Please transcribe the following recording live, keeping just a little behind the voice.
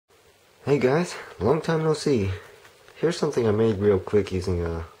Hey guys, long time no see. Here's something I made real quick using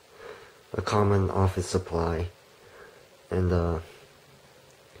a common office supply, and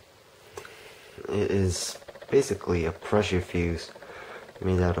it is basically a pressure fuse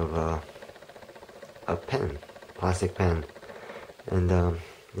made out of a pen, plastic pen, and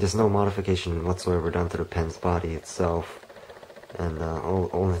there's no modification whatsoever done to the pen's body itself. And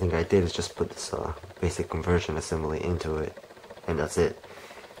only thing I did is just put this basic conversion assembly into it, and that's it.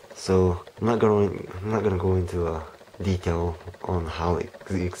 So I'm not gonna go into detail on how it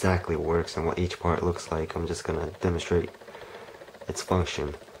exactly works and what each part looks like. I'm just gonna demonstrate its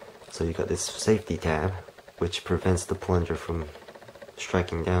function. So you got this safety tab, which prevents the plunger from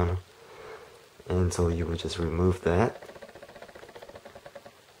striking down, and so you would just remove that,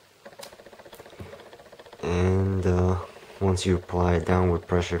 and once you apply downward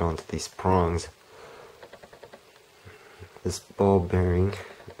pressure onto these prongs, this ball bearing,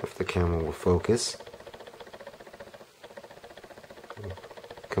 if the camera will focus,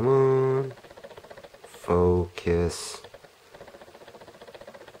 come on, focus.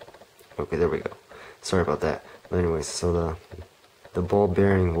 Okay, there we go. Sorry about that. But anyways, so the ball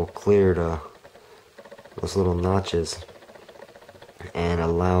bearing will clear those little notches and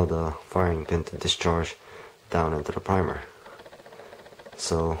allow the firing pin to discharge down into the primer.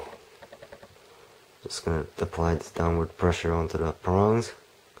 So just gonna apply this downward pressure onto the prongs,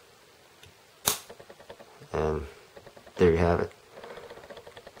 and there you have it.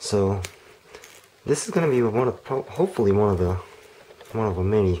 So this is gonna be hopefully one of a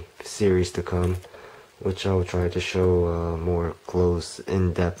mini series to come, which I will try to show more close,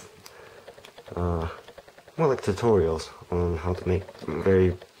 in-depth, more like tutorials on how to make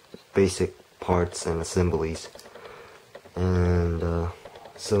very basic parts and assemblies. And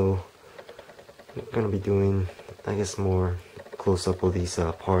so I'm gonna be doing, I guess, more close-up of these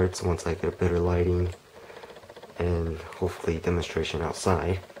parts once I get better lighting, and hopefully demonstration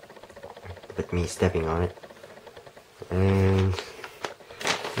outside with me stepping on it, and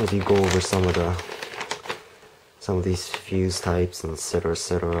maybe go over some of these fuse types, and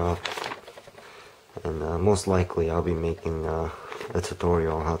etc. And most likely I'll be making a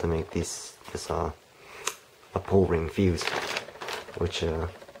tutorial on how to make this a pull ring fuse, which a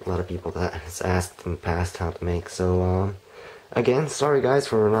lot of people that has asked in the past how to make. So again, sorry guys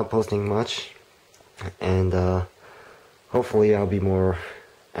for not posting much, and hopefully I'll be more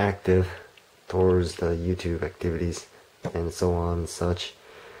active towards the YouTube activities and so on and such,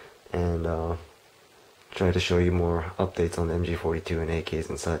 and try to show you more updates on the MG42 and AKs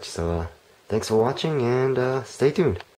and such. So thanks for watching, and stay tuned.